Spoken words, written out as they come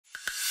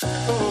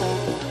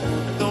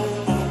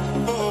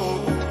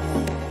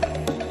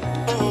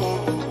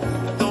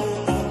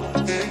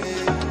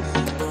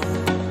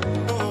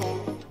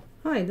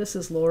Hi, this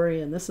is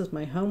Lori, and this is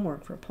my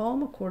homework for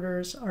Paul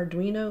McWhorter's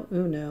Arduino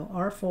Uno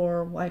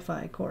R4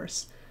 Wi-Fi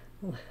course.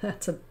 Well,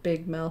 that's a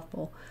big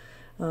mouthful.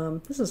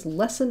 This is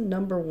lesson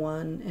number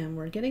 1, and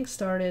we're getting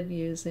started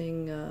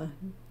using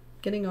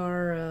getting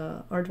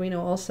our Arduino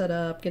all set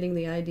up, getting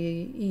the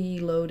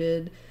IDE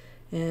loaded,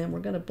 and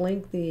we're going to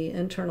blink the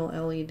internal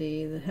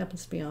LED that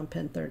happens to be on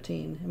pin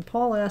 13. And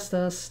Paul asked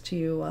us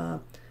to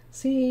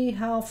see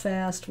how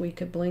fast we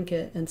could blink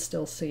it and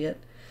still see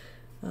it.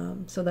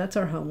 So that's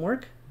our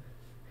homework.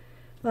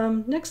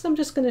 Next I'm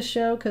just going to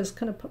show, because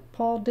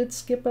Paul did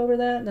skip over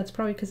that, and that's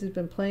probably because he's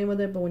been playing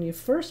with it, but when you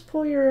first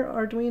pull your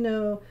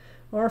Arduino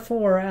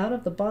R4 out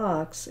of the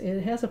box,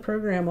 it has a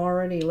program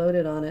already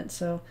loaded on it.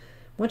 So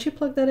once you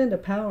plug that into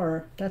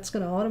power, that's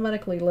going to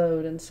automatically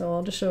load, and so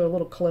I'll just show a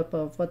little clip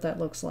of what that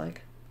looks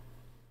like.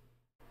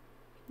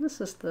 This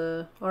is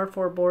the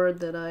R4 board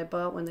that I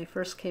bought when they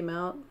first came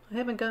out. I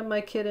haven't got my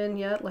kit in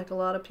yet, like a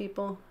lot of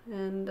people,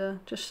 and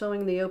just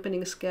showing the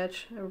opening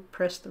sketch. I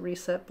pressed the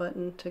reset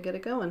button to get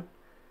it going.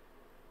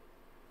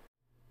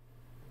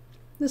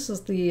 This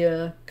is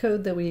the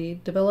code that we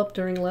developed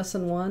during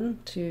lesson 1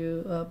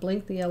 to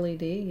blink the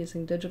LED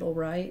using digital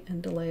write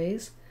and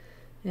delays.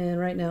 And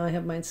right now I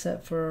have mine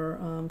set for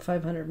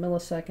 500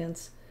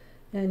 milliseconds,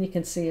 and you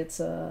can see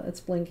it's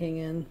blinking,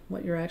 and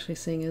what you're actually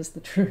seeing is the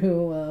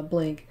true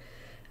blink.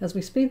 As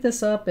we speed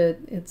this up,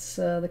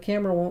 the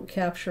camera won't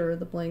capture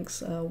the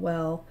blinks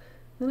well.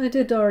 And I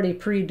did already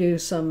pre-do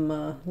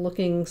some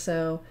looking,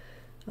 so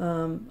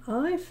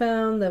I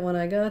found that when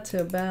I got to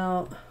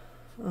about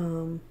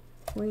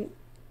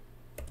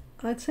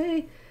I'd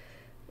say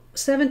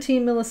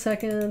 17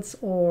 milliseconds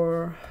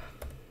or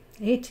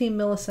 18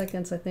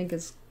 milliseconds, I think,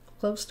 is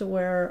close to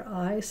where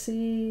I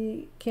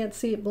can't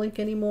see it blink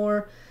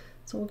anymore.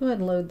 So we'll go ahead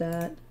and load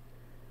that.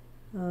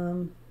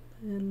 I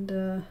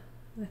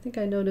think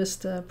I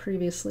noticed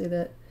previously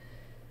that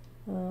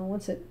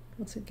once it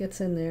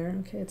gets in there,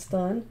 okay, it's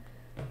done,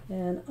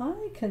 and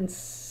I can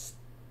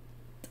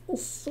still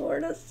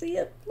sort of see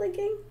it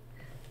blinking.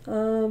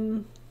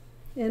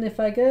 And if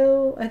I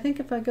go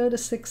to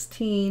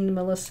 16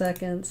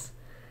 milliseconds,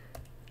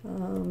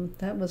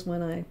 that was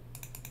when I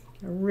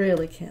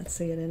really can't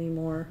see it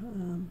anymore.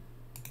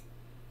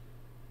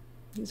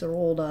 These are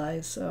old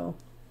eyes, so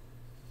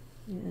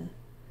yeah.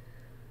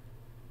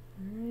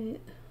 All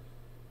right.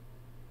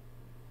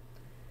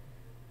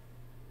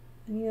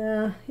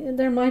 Yeah,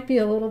 there might be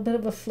a little bit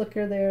of a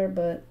flicker there,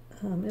 but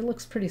it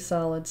looks pretty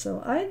solid.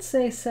 So I'd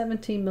say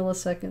 17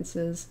 milliseconds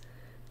is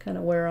kind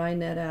of where I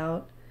net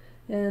out.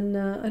 And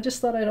I just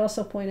thought I'd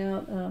also point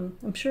out,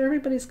 I'm sure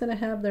everybody's going to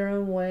have their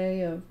own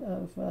way of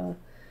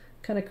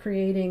kind of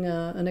creating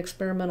an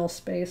experimental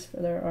space for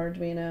their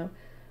Arduino.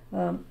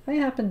 I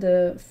happened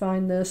to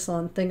find this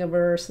on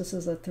Thingiverse. This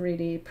is a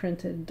 3D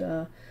printed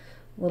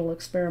little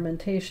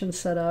experimentation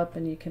setup,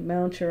 and you can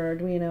mount your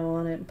Arduino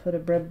on it and put a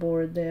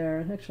breadboard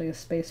there. Actually a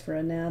space for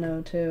a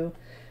Nano too.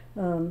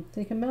 So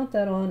you can mount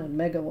that on, and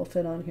Mega will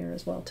fit on here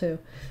as well too.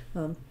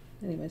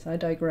 Anyways, I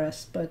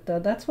digress, but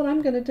that's what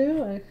I'm going to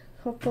do.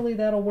 Hopefully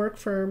that'll work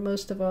for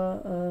most of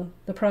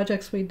the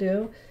projects we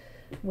do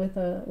with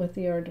the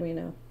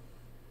Arduino.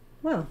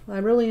 Well, I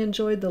really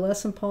enjoyed the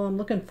lesson, Paul. I'm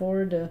looking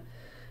forward to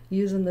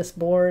using this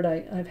board.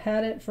 I've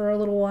had it for a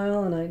little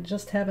while, and I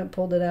just haven't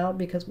pulled it out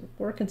because we're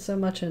working so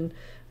much in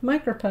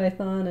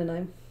MicroPython, and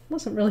I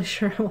wasn't really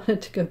sure I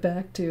wanted to go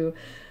back to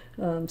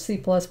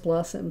C++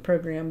 and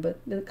program, but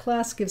the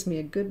class gives me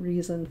a good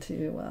reason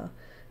to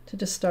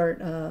just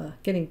start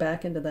getting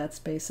back into that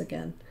space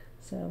again.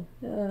 So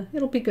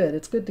it'll be good.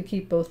 It's good to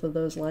keep both of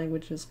those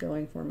languages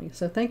going for me.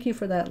 So thank you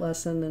for that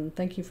lesson, and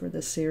thank you for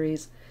this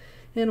series.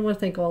 And I want to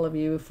thank all of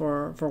you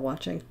for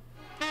watching.